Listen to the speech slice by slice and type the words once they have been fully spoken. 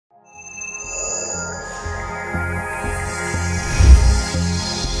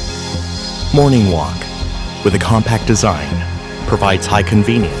Morning Walk, with a compact design, provides high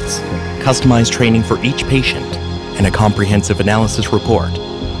convenience, customized training for each patient, and a comprehensive analysis report,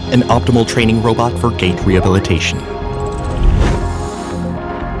 an optimal training robot for gait rehabilitation.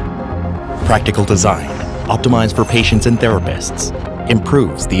 Practical design, optimized for patients and therapists,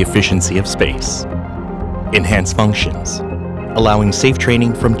 improves the efficiency of space. Enhanced functions, allowing safe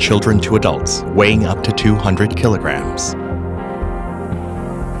training from children to adults weighing up to 200 kilograms.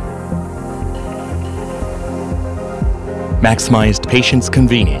 Maximized patient's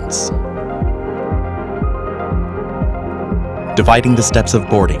convenience. Dividing the steps of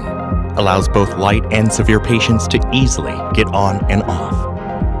boarding allows both light and severe patients to easily get on and off.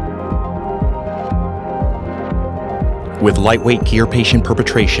 With lightweight gear, patient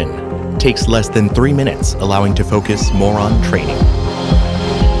perpetration takes less than 3 minutes, allowing to focus more on training.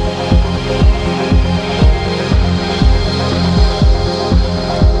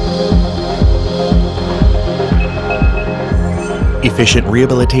 Efficient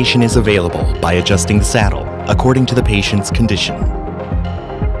rehabilitation is available by adjusting the saddle according to the patient's condition.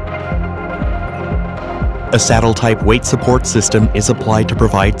 A saddle-type weight support system is applied to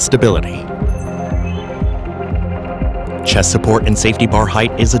provide stability. Chest support and safety bar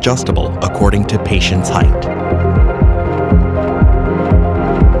height is adjustable according to patient's height.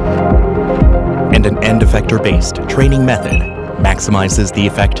 And an end-effector-based training method maximizes the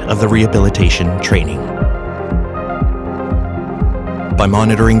effect of the rehabilitation training. By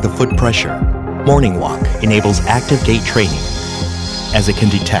monitoring the foot pressure, Morning Walk enables active gait training, as it can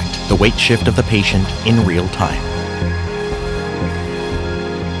detect the weight shift of the patient in real time.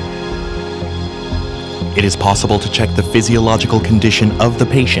 It is possible to check the physiological condition of the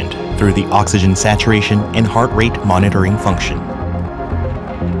patient through the oxygen saturation and heart rate monitoring function.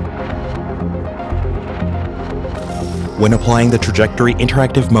 When applying the trajectory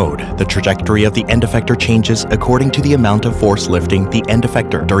interactive mode, the trajectory of the end effector changes according to the amount of force lifting the end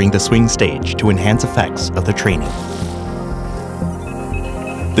effector during the swing stage to enhance effects of the training.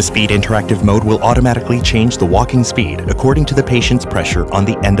 The speed interactive mode will automatically change the walking speed according to the patient's pressure on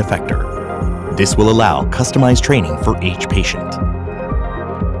the end effector. This will allow customized training for each patient.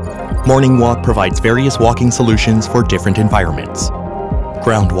 Morning Walk provides various walking solutions for different environments.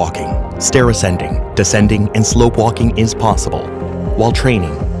 Ground walking, stair ascending, descending, and slope walking is possible, while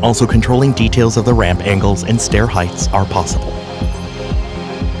training, also controlling details of the ramp angles and stair heights are possible.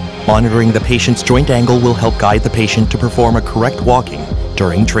 Monitoring the patient's joint angle will help guide the patient to perform a correct walking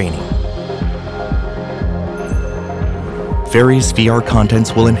during training. Various VR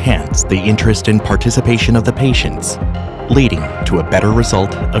contents will enhance the interest and participation of the patients, leading to a better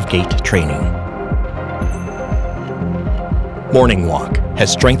result of gait training. Morning Walk has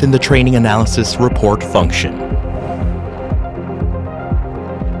strengthened the training analysis report function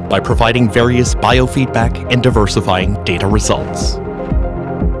by providing various biofeedback and diversifying data results.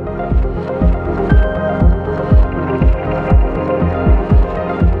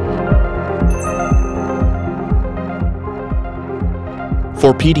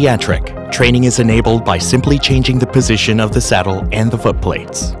 For pediatric, training is enabled by simply changing the position of the saddle and the foot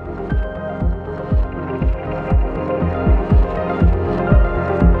plates.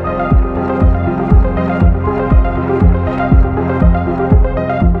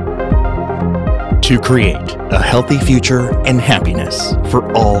 To create a healthy future and happiness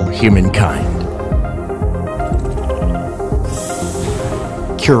for all humankind.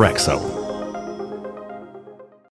 CUREXO.